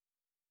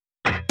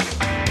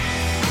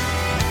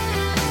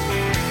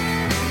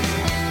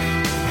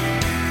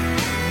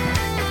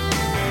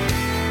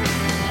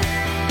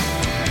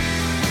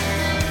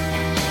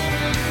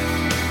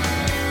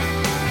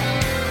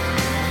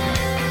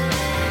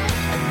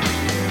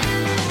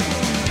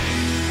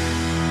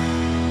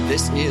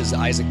This is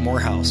Isaac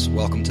Morehouse.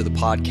 Welcome to the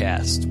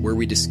podcast where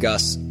we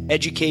discuss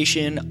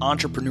education,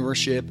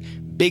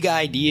 entrepreneurship, big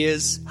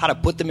ideas, how to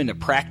put them into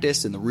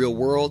practice in the real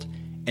world,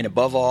 and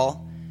above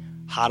all,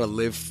 how to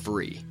live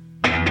free.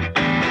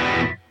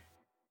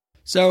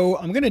 So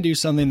I'm going to do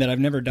something that I've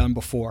never done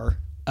before,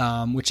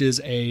 which is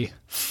a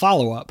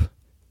follow-up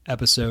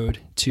episode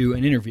to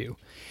an interview.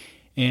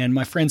 And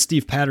my friend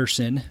Steve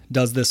Patterson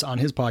does this on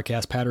his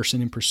podcast,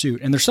 Patterson in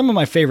Pursuit. And they're some of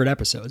my favorite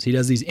episodes. He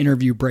does these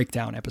interview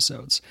breakdown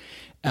episodes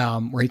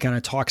where he kind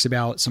of talks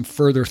about some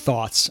further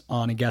thoughts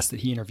on a guest that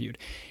he interviewed.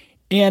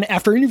 And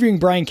after interviewing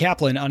Bryan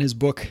Caplan on his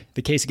book,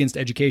 The Case Against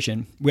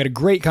Education, we had a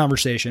great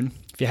conversation.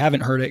 If you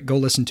haven't heard it, go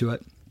listen to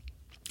it.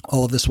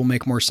 All of this will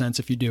make more sense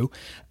if you do.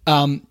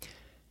 I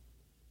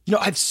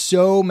have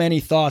so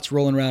many thoughts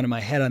rolling around in my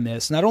head on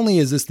this. Not only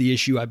is this the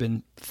issue I've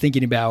been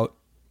thinking about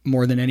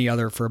more than any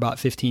other for about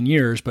 15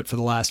 years, but for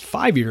the last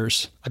 5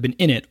 years, I've been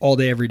in it all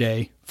day, every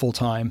day, full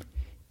time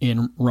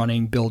in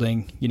running,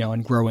 building,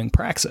 and growing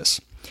Praxis.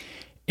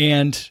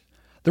 And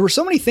there were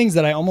so many things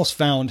that I almost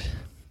found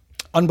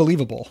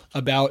unbelievable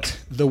about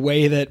the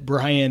way that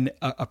Bryan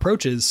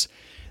approaches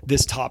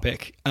this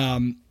topic.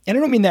 And I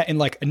don't mean that in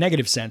like a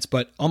negative sense,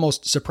 but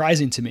almost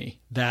surprising to me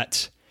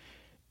that,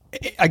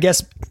 I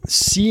guess,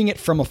 seeing it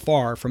from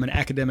afar, from an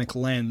academic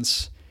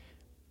lens,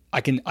 I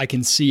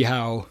can see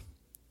how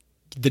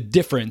the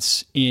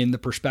difference in the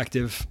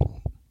perspective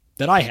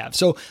that I have.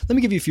 So let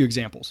me give you a few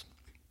examples.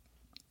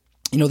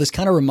 This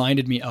kind of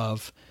reminded me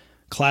of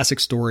a classic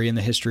story in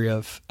the history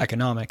of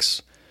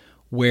economics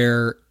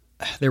where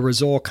there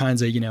was all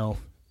kinds of,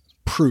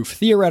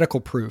 theoretical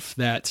proof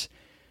that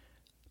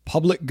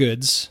public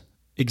goods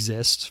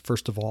exist,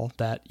 first of all,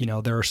 that,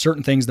 there are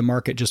certain things the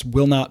market just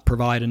will not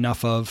provide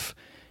enough of,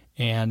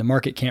 and the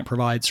market can't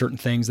provide certain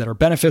things that are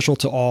beneficial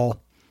to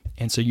all.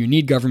 And so you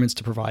need governments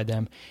to provide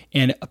them.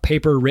 And a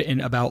paper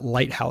written about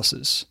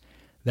lighthouses,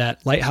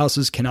 that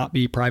lighthouses cannot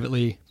be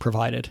privately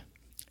provided.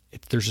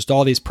 There's just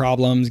all these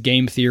problems,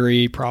 game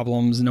theory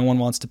problems. No one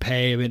wants to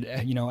pay.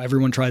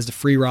 Everyone tries to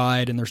free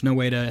ride, and there's no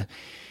way to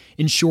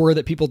ensure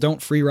that people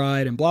don't free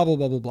ride, and blah, blah,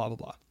 blah, blah, blah, blah,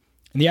 blah.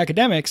 And the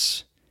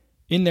academics,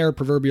 in their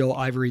proverbial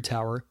ivory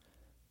tower,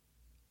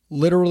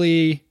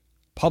 literally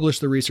publish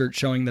the research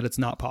showing that it's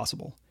not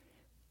possible.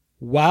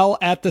 While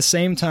at the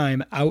same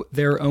time, out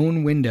their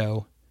own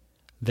window,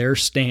 there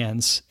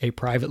stands a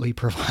privately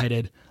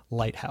provided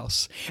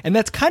lighthouse. And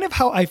that's kind of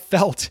how I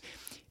felt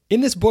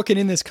in this book and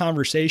in this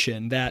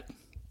conversation, that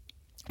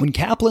when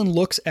Caplan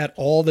looks at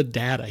all the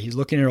data, he's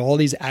looking at all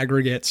these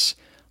aggregates.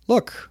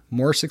 Look,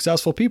 more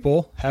successful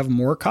people have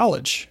more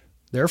college.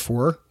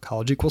 Therefore,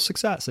 college equals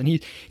success. And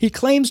he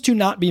claims to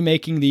not be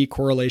making the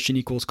correlation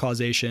equals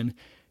causation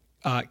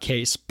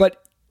case,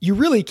 but you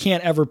really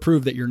can't ever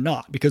prove that you're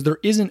not, because there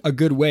isn't a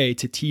good way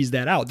to tease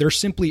that out. There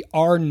simply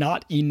are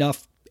not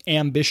enough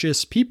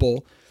ambitious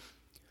people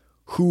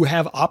who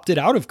have opted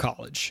out of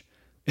college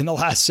in the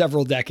last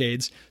several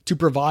decades to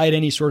provide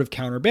any sort of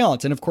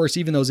counterbalance. And of course,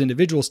 even those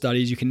individual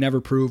studies, you can never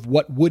prove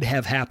what would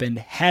have happened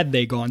had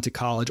they gone to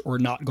college or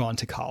not gone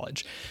to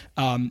college.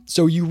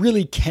 So you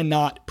really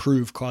cannot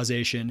prove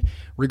causation,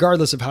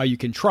 regardless of how you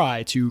can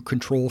try to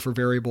control for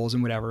variables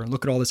and whatever, and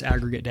look at all this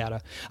aggregate data.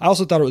 I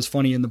also thought it was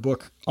funny in the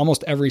book,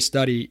 almost every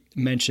study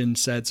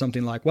said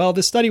something like, well,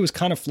 this study was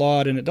kind of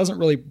flawed and it doesn't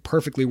really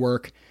perfectly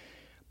work.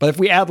 But if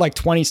we add like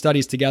 20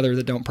 studies together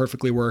that don't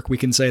perfectly work, we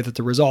can say that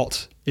the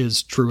result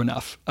is true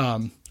enough,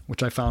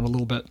 which I found a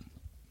little bit,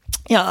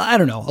 I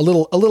don't know, a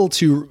little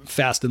too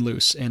fast and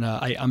loose. And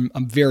I'm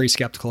very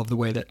skeptical of the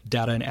way that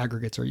data and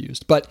aggregates are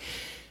used. But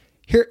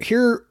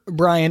here,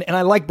 Bryan, and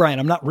I like Bryan.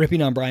 I'm not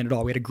ripping on Bryan at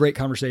all. We had a great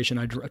conversation.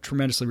 I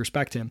tremendously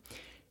respect him.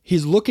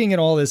 He's looking at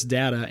all this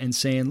data and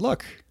saying,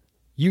 look,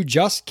 you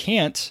just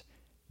can't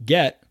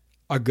get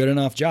a good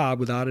enough job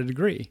without a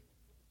degree.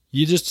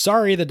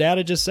 The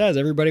data just says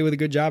everybody with a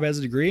good job has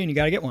a degree and you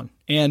got to get one.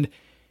 And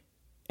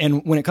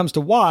when it comes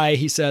to why,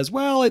 he says,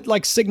 well, it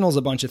like signals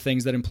a bunch of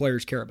things that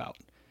employers care about.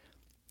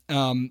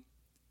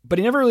 But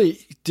he never really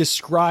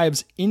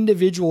describes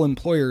individual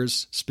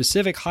employers'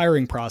 specific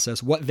hiring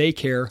process, what they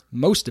care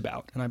most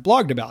about. And I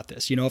blogged about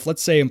this. If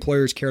let's say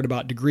employers cared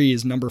about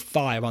degrees, number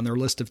 5 on their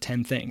list of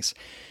 10 things,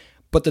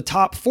 but the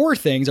top 4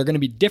 things are going to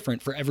be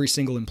different for every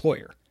single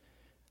employer.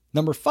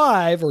 Number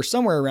 5 or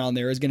somewhere around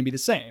there is going to be the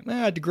same,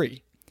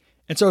 degree.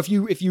 And so if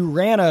you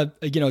ran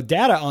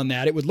data on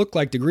that, it would look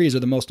like degrees are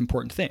the most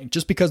important thing,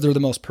 just because they're the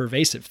most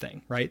pervasive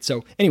thing, right?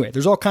 So anyway,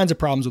 there's all kinds of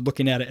problems with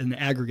looking at it in an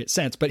aggregate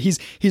sense, but he's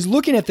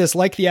looking at this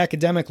like the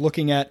academic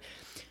looking at,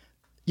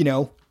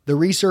 the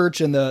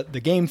research and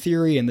the game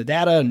theory and the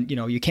data, and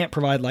you can't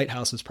provide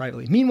lighthouses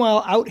privately.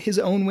 Meanwhile, out his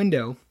own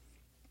window,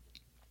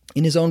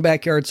 in his own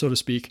backyard, so to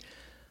speak,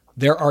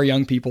 there are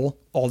young people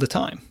all the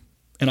time.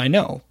 And I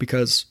know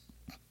because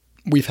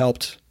we've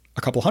helped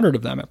a couple hundred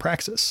of them at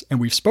Praxis, and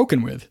we've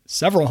spoken with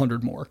several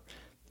hundred more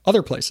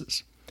other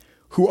places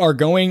who are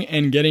going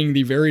and getting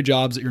the very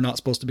jobs that you're not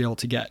supposed to be able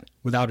to get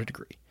without a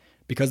degree,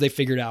 because they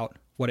figured out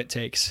what it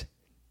takes,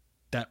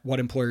 what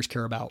employers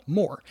care about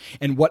more,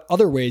 and what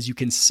other ways you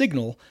can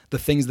signal the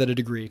things that a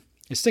degree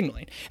is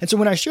signaling. And so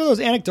when I share those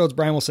anecdotes,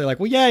 Bryan will say like,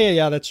 well,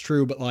 yeah, that's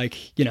true. But like,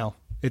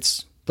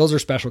 those are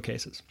special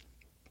cases.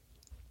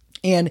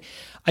 And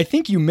I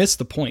think you miss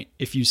the point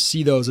if you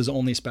see those as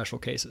only special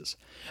cases.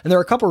 And there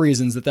are a couple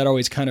reasons that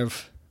always kind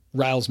of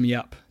riles me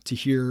up to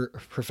hear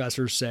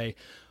professors say,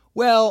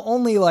 well,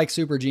 only like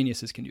super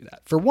geniuses can do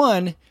that. For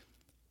one,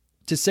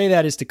 to say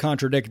that is to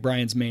contradict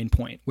Bryan's main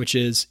point, which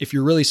is if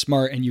you're really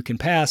smart and you can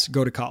pass,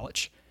 go to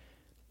college.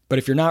 But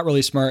if you're not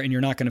really smart and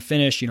you're not going to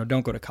finish,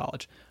 don't go to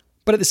college.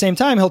 But at the same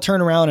time, he'll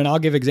turn around and I'll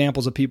give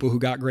examples of people who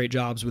got great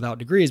jobs without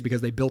degrees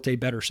because they built a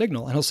better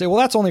signal. And he'll say, well,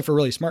 that's only for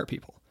really smart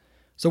people.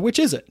 So which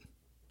is it?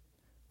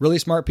 Really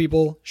smart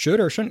people should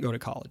or shouldn't go to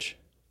college?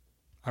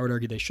 I would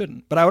argue they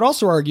shouldn't. But I would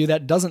also argue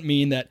that doesn't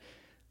mean that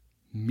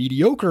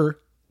mediocre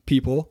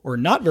people or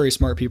not very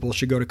smart people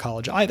should go to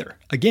college either.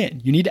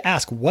 Again, you need to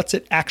ask, what's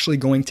it actually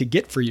going to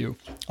get for you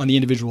on the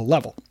individual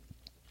level?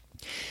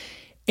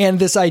 And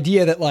this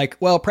idea that like,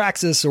 well,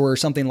 praxis or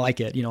something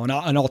like it,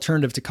 an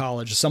alternative to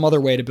college, some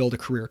other way to build a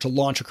career, to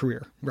launch a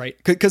career, right?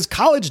 Because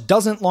college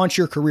doesn't launch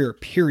your career,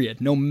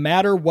 period. No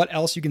matter what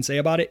else you can say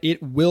about it,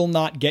 it will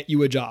not get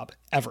you a job,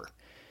 ever.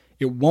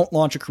 It won't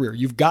launch a career.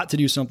 You've got to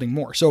do something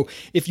more. So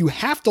if you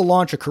have to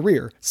launch a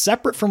career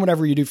separate from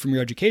whatever you do from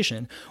your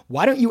education,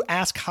 why don't you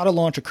ask how to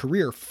launch a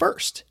career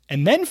first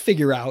and then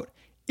figure out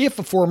if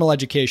a formal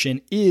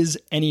education is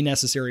any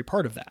necessary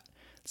part of that?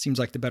 It seems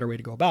like the better way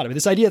to go about it. But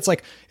this idea, it's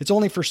like, it's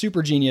only for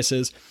super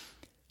geniuses.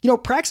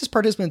 Praxis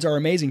participants are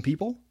amazing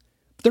people,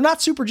 but they're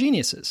not super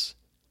geniuses.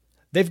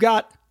 They've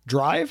got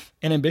drive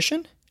and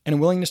ambition and a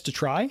willingness to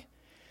try,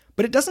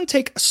 but it doesn't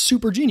take a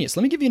super genius.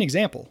 Let me give you an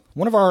example.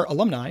 One of our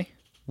alumni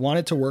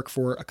wanted to work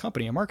for a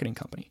company, a marketing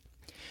company.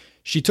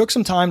 She took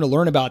some time to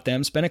learn about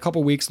them, spent a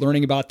couple weeks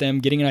learning about them,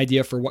 getting an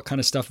idea for what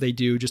kind of stuff they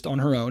do just on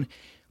her own,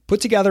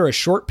 put together a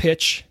short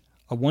pitch,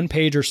 a 1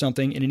 page or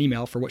something in an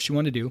email for what she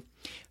wanted to do,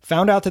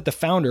 found out that the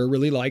founder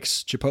really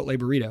likes Chipotle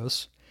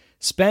burritos,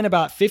 spent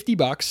about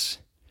 $50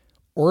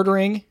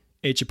 ordering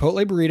a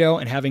Chipotle burrito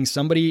and having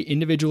somebody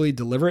individually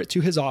deliver it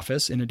to his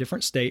office in a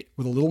different state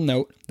with a little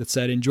note that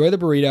said, enjoy the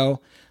burrito.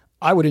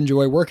 I would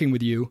enjoy working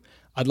with you.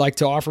 I'd like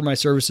to offer my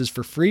services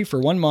for free for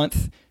 1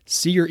 month.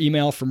 See your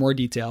email for more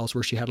details,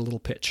 where she had a little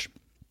pitch.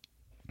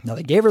 Now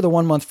they gave her the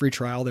 1 month free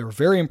trial. They were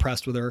very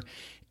impressed with her.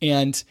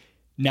 And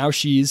now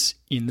she's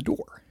in the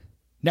door.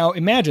 Now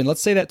imagine,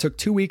 let's say that took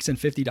 2 weeks and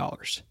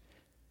 $50.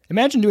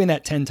 Imagine doing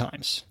that 10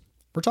 times.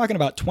 We're talking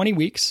about 20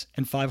 weeks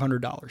and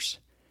 $500.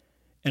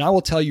 And I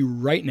will tell you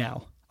right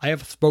now, I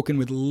have spoken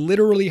with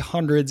literally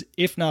hundreds,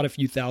 if not a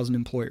few thousand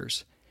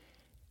employers.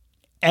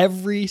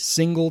 Every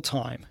single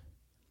time,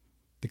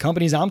 the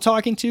companies I'm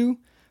talking to,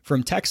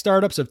 from tech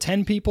startups of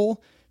 10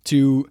 people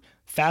to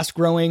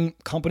fast-growing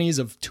companies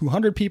of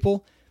 200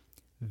 people,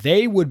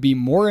 they would be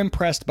more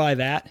impressed by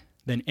that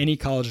than any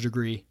college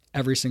degree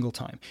every single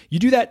time. You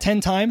do that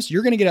 10 times,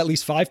 you're going to get at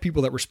least 5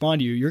 people that respond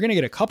to you. You're going to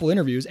get a couple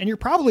interviews, and you're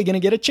probably going to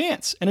get a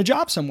chance and a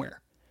job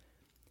somewhere.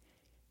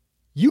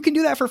 You can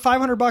do that for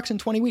 $500 in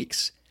 20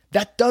 weeks.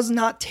 That does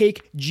not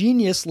take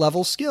genius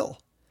level skill.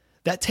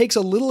 That takes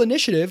a little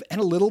initiative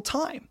and a little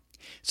time.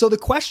 So the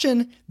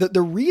question,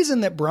 the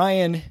reason that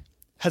Bryan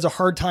has a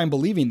hard time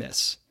believing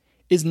this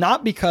is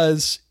not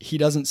because he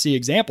doesn't see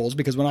examples,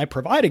 because when I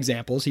provide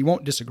examples, he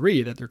won't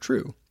disagree that they're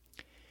true.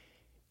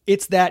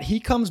 It's that he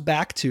comes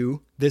back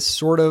to this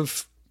sort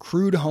of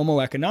crude homo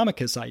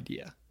economicus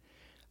idea,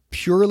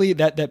 purely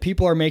that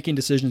people are making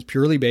decisions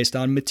purely based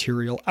on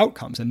material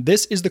outcomes. And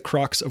this is the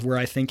crux of where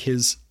I think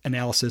his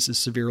analysis is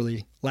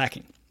severely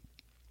lacking.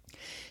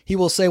 He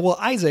will say, well,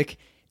 Isaac,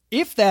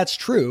 if that's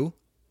true,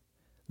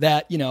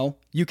 that,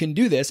 you can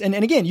do this. And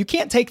again, you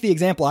can't take the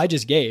example I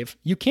just gave.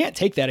 You can't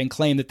take that and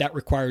claim that that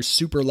requires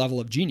super level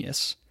of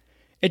genius.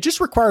 It just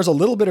requires a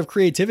little bit of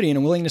creativity and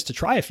a willingness to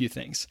try a few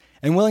things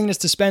and willingness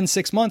to spend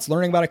 6 months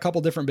learning about a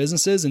couple different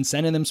businesses and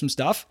sending them some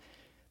stuff.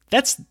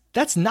 That's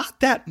not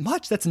that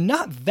much. That's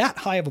not that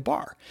high of a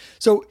bar.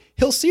 So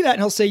he'll see that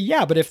and he'll say,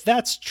 yeah, but if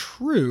that's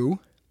true,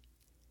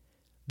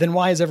 then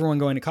why is everyone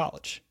going to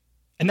college?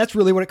 And that's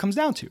really what it comes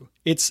down to.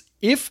 It's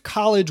if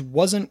college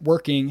wasn't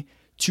working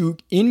to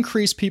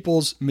increase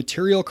people's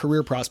material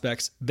career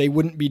prospects, they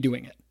wouldn't be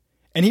doing it.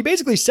 And he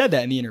basically said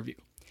that in the interview.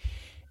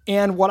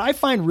 And what I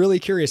find really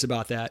curious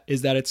about that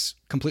is that it's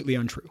completely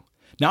untrue.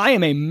 Now, I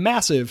am a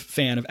massive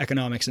fan of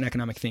economics and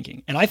economic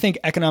thinking. And I think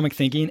economic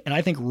thinking and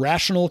I think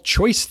rational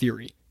choice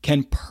theory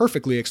can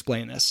perfectly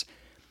explain this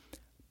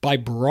by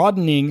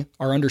broadening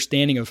our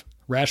understanding of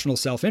rational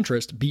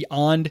self-interest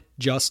beyond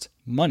just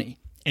money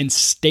and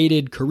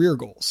stated career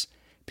goals.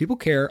 People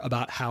care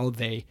about how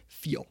they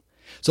feel.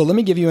 So let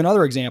me give you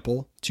another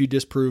example to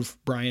disprove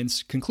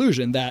Bryan's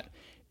conclusion that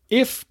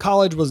if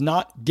college was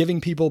not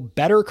giving people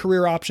better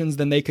career options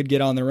than they could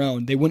get on their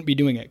own, they wouldn't be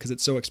doing it because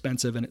it's so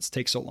expensive and it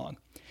takes so long.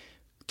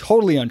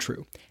 Totally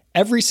untrue.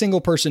 Every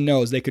single person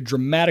knows they could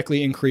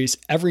dramatically increase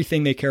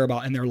everything they care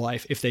about in their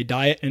life if they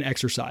diet and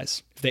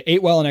exercise, if they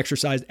ate well and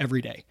exercised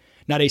every day.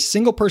 Not a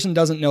single person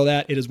doesn't know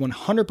that. It is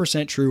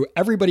 100% true.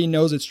 Everybody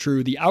knows it's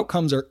true. The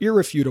outcomes are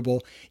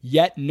irrefutable,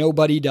 yet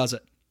nobody does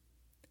it.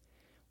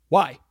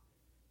 Why?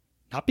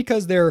 Not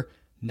because they're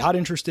not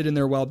interested in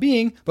their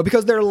well-being, but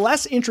because they're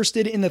less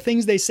interested in the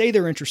things they say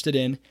they're interested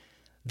in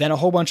than a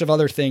whole bunch of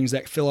other things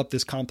that fill up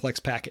this complex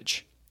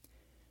package.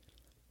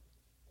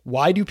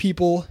 Why do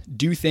people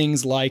do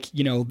things like,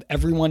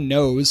 everyone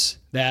knows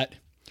that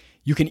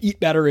you can eat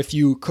better if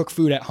you cook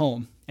food at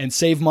home and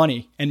save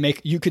money and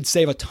you could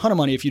save a ton of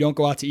money if you don't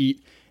go out to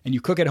eat and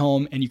you cook at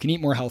home and you can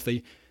eat more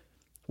healthy.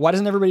 Why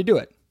doesn't everybody do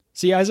it?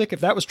 See, Isaac,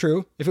 if that was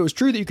true, if it was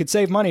true that you could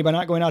save money by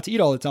not going out to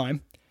eat all the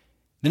time,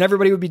 then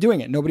everybody would be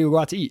doing it. Nobody would go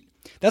out to eat.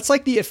 That's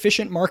like the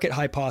efficient market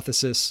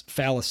hypothesis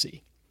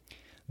fallacy,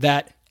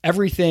 that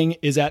everything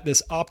is at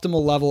this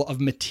optimal level of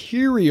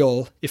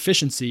material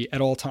efficiency at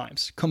all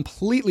times.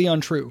 Completely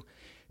untrue.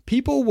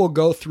 People will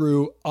go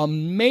through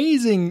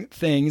amazing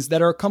things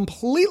that are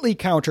completely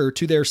counter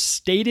to their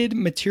stated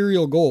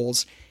material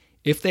goals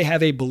if they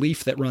have a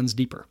belief that runs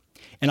deeper.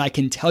 And I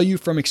can tell you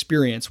from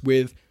experience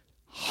with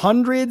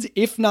hundreds,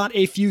 if not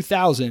a few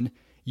thousand,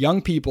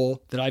 young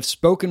people that I've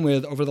spoken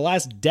with over the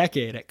last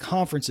decade at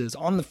conferences,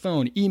 on the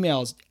phone,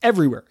 emails,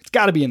 everywhere. It's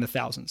got to be in the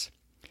thousands.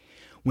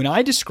 When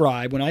I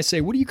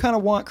say, what do you kind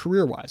of want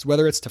career-wise,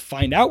 whether it's to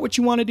find out what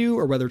you want to do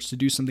or whether it's to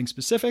do something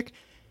specific,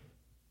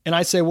 and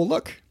I say, well,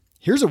 look,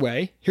 here's a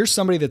way. Here's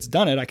somebody that's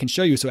done it. I can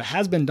show you. So it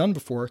has been done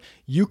before.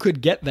 You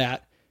could get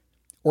that,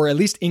 or at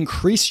least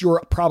increase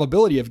your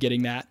probability of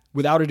getting that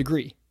without a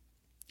degree,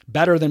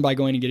 better than by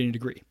going and getting a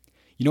degree.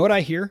 You know what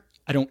I hear?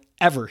 I don't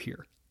ever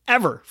hear,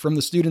 ever, from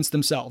the students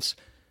themselves.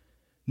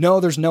 No,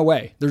 there's no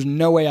way. There's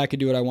no way I could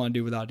do what I want to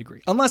do without a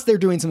degree, unless they're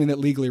doing something that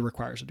legally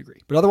requires a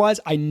degree. But otherwise,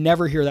 I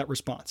never hear that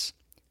response.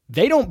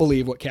 They don't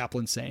believe what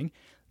Caplan's saying.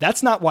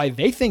 That's not why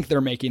they think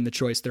they're making the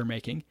choice they're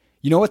making.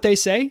 You know what they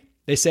say?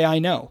 They say, I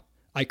know,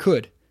 I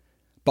could,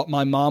 but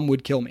my mom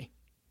would kill me.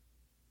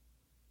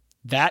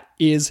 That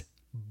is,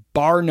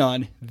 bar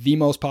none, the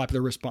most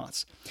popular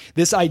response.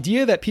 This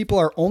idea that people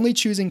are only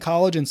choosing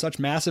college in such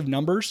massive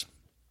numbers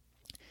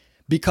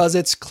because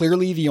it's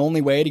clearly the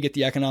only way to get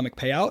the economic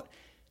payout,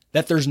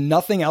 that there's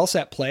nothing else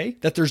at play,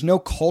 that there's no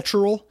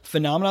cultural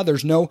phenomena,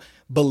 there's no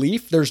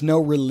belief, there's no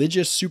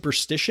religious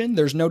superstition,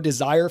 there's no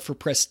desire for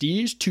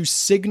prestige to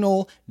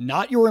signal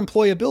not your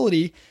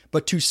employability,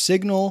 but to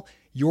signal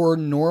you're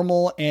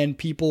normal and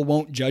people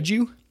won't judge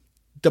you.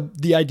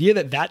 The idea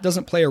that that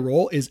doesn't play a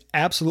role is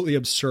absolutely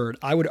absurd.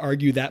 I would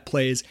argue that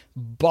plays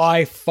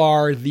by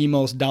far the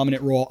most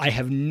dominant role. I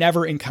have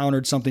never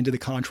encountered something to the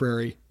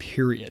contrary,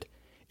 period.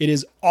 It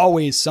is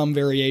always some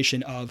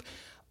variation of,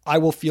 I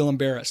will feel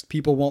embarrassed,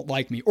 people won't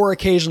like me, or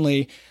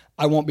occasionally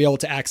I won't be able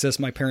to access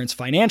my parents'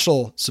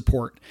 financial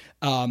support,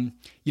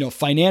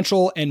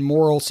 financial and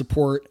moral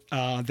support.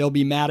 They'll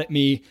be mad at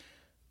me.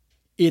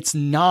 It's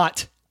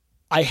not,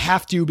 I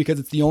have to because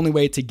it's the only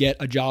way to get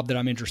a job that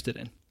I'm interested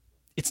in.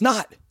 It's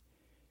not.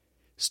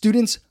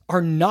 Students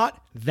are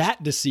not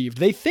that deceived.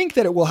 They think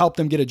that it will help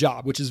them get a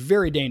job, which is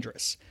very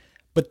dangerous,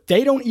 but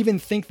they don't even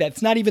think that.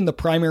 It's not even the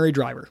primary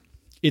driver.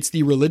 It's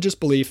the religious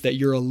belief that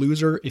you're a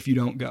loser if you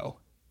don't go.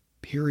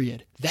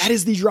 Period. That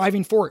is the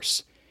driving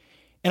force.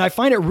 And I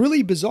find it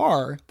really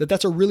bizarre that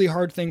that's a really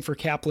hard thing for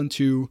Caplan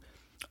to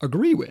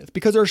agree with,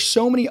 because there are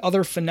so many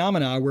other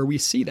phenomena where we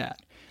see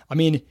that. I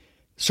mean,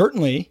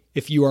 certainly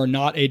if you are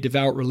not a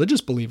devout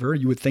religious believer,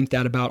 you would think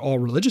that about all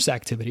religious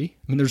activity.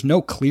 I mean, there's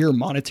no clear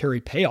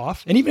monetary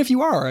payoff. And even if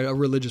you are a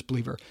religious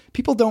believer,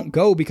 people don't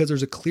go because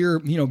there's a clear,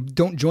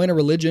 don't join a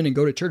religion and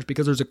go to church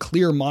because there's a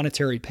clear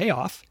monetary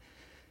payoff.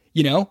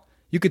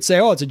 You could say,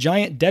 oh, it's a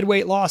giant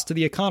deadweight loss to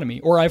the economy.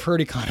 Or I've heard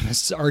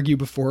economists argue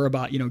before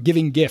about,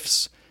 giving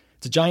gifts.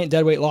 It's a giant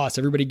deadweight loss.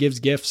 Everybody gives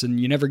gifts and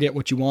you never get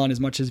what you want as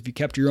much as if you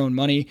kept your own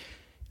money.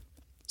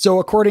 So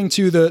according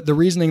to the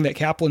reasoning that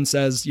Caplan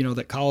says,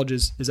 that college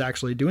is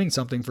actually doing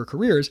something for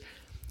careers,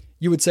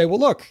 you would say, well,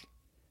 look,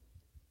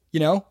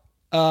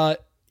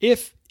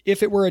 if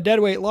it were a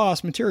deadweight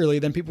loss materially,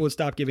 then people would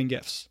stop giving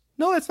gifts.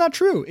 No, that's not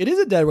true. It is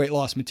a deadweight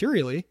loss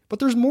materially, but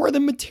there's more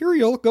than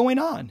material going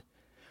on.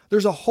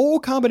 There's a whole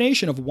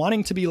combination of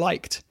wanting to be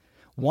liked,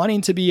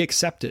 wanting to be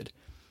accepted.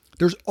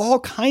 There's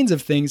all kinds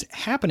of things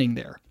happening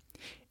there.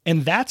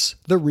 And that's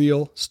the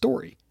real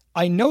story.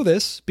 I know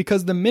this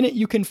because the minute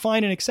you can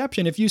find an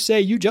exception, if you say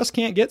you just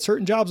can't get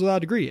certain jobs without a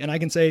degree, and I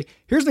can say,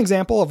 here's an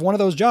example of one of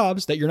those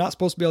jobs that you're not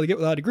supposed to be able to get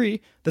without a degree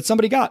that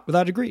somebody got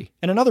without a degree,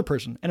 and another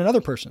person, and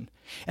another person.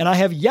 And I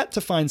have yet to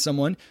find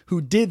someone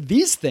who did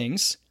these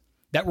things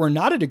that were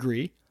not a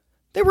degree.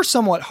 They were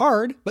somewhat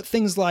hard, but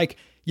things like,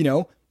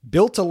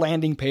 built a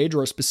landing page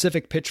or a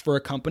specific pitch for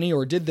a company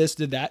or did this,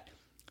 did that,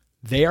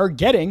 they are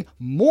getting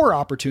more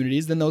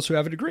opportunities than those who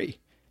have a degree.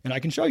 And I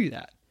can show you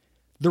that.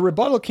 The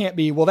rebuttal can't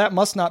be, well, that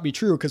must not be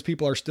true because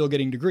people are still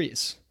getting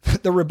degrees.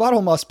 The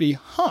rebuttal must be,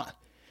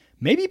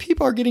 maybe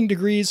people are getting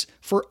degrees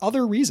for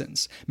other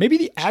reasons. Maybe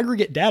the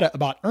aggregate data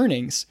about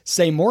earnings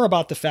say more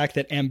about the fact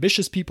that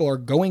ambitious people are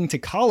going to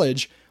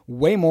college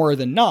way more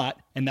than not.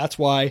 And that's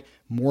why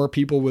more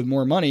people with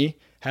more money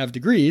have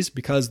degrees,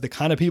 because the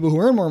kind of people who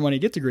earn more money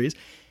get degrees.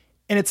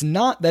 And it's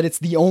not that it's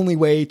the only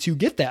way to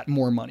get that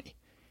more money.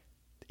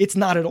 It's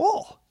not at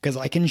all, because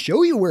I can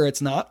show you where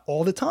it's not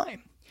all the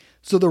time.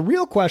 So the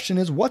real question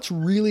is, what's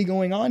really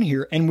going on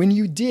here? And when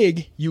you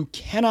dig, you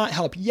cannot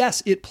help.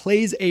 Yes, it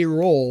plays a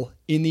role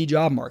in the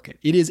job market.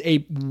 It is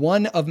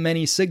one of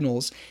many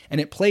signals,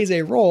 and it plays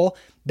a role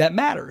that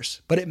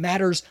matters, but it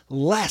matters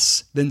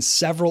less than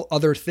several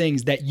other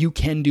things that you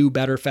can do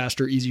better,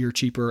 faster, easier,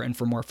 cheaper, and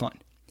for more fun.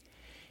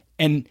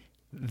 And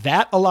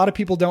that a lot of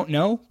people don't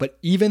know, but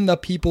even the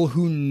people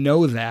who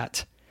know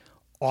that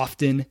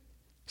often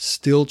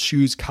still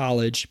choose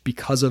college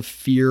because of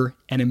fear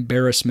and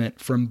embarrassment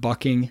from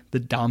bucking the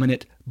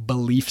dominant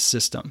belief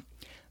system.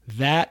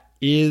 That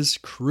is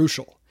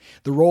crucial.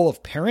 The role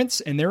of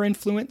parents and their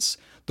influence,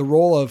 the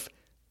role of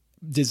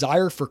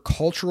desire for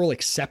cultural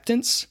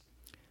acceptance,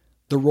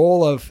 the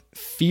role of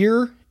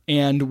fear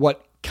and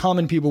what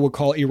common people would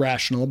call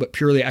irrational, but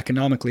purely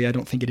economically, I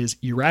don't think it is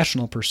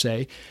irrational per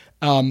se.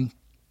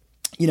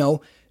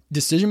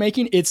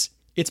 Decision-making, it's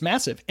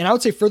massive. And I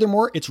would say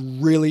furthermore, it's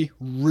really,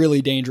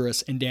 really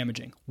dangerous and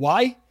damaging.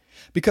 Why?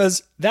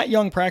 Because that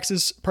young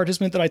Praxis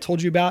participant that I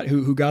told you about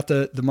who got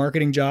the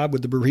marketing job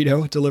with the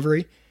burrito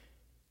delivery,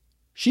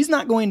 she's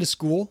not going to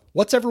school.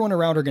 What's everyone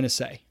around her going to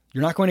say?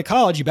 You're not going to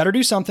college. You better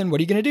do something. What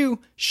are you going to do?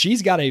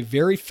 She's got a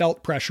very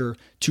felt pressure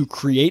to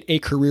create a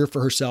career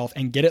for herself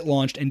and get it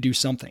launched and do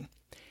something.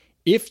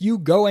 If you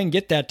go and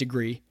get that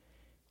degree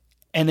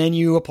and then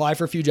you apply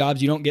for a few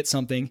jobs, you don't get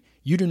something,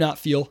 you do not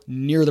feel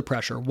near the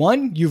pressure.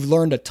 One, you've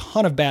learned a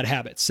ton of bad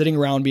habits sitting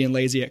around being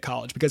lazy at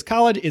college because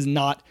college is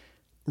not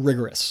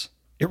rigorous.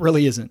 It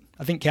really isn't.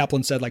 I think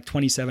Caplan said like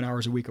 27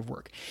 hours a week of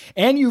work.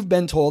 And you've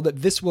been told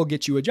that this will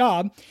get you a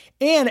job,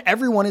 and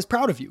everyone is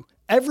proud of you.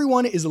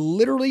 Everyone is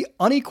literally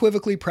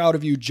unequivocally proud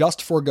of you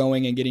just for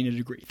going and getting a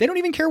degree. They don't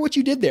even care what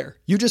you did there.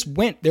 You just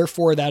went,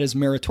 therefore that is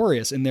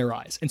meritorious in their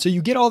eyes. And so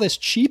you get all this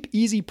cheap,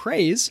 easy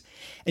praise,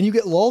 and you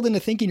get lulled into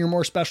thinking you're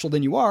more special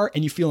than you are,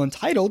 and you feel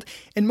entitled.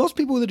 And most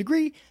people with a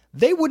degree,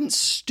 they wouldn't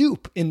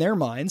stoop in their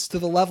minds to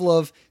the level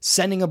of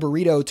sending a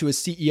burrito to a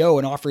CEO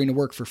and offering to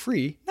work for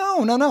free.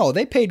 No.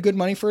 They paid good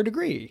money for a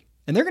degree.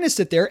 And they're going to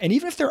sit there, and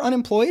even if they're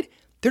unemployed,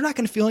 they're not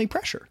going to feel any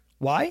pressure.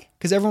 Why?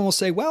 Because everyone will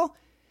say, well,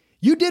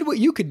 you did what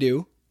you could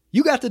do.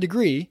 You got the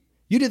degree.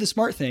 You did the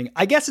smart thing.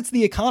 I guess it's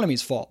the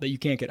economy's fault that you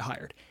can't get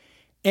hired.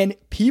 And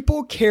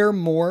people care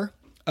more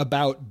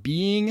about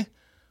being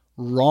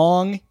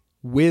wrong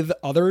with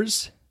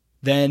others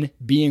than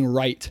being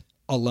right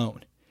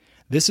alone.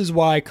 This is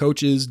why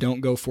coaches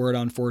don't go for it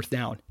on fourth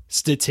down.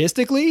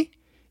 Statistically,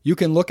 you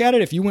can look at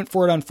it. If you went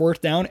for it on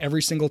fourth down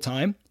every single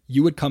time,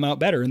 you would come out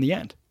better in the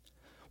end.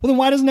 Well, then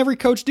why doesn't every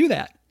coach do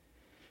that?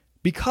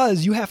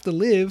 Because you have to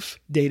live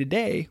day to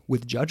day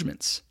with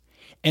judgments.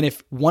 And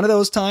if one of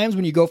those times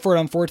when you go for it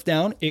on fourth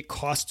down, it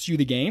costs you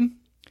the game,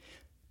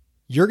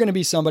 you're going to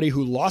be somebody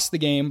who lost the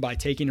game by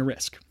taking a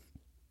risk.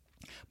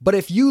 But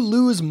if you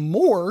lose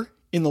more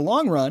in the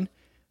long run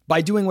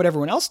by doing what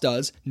everyone else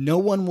does, no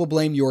one will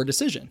blame your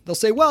decision. They'll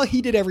say, well,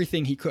 he did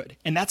everything he could.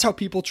 And that's how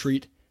people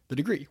treat the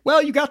degree.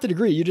 Well, you got the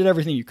degree. You did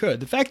everything you could.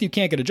 The fact that you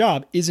can't get a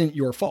job isn't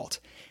your fault.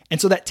 And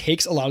so that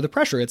takes a lot of the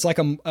pressure. It's like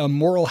a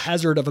moral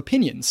hazard of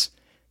opinions.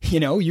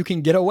 You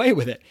can get away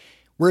with it.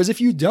 Whereas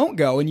if you don't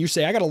go and you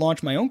say, I got to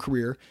launch my own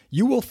career,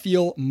 you will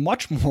feel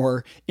much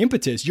more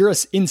impetus. Your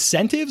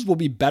incentives will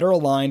be better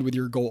aligned with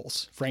your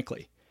goals,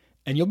 frankly,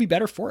 and you'll be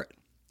better for it.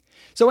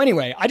 So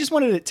anyway, I just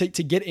wanted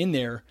to get in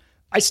there.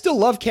 I still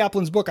love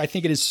Caplan's book. I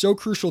think it is so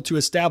crucial to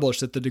establish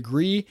that the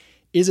degree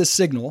is a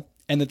signal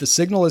and that the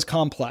signal is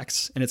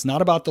complex and it's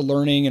not about the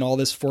learning and all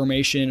this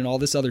formation and all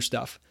this other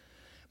stuff.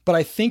 But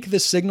I think the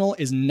signal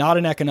is not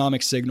an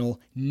economic signal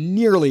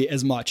nearly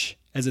as much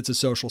as it's a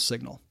social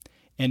signal.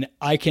 And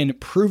I can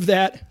prove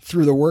that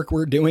through the work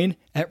we're doing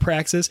at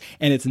Praxis.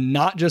 And it's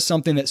not just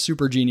something that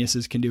super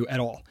geniuses can do at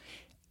all.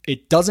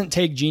 It doesn't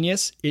take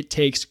genius. It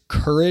takes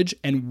courage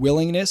and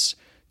willingness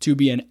to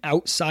be an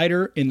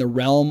outsider in the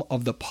realm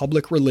of the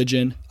public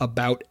religion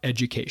about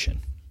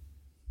education.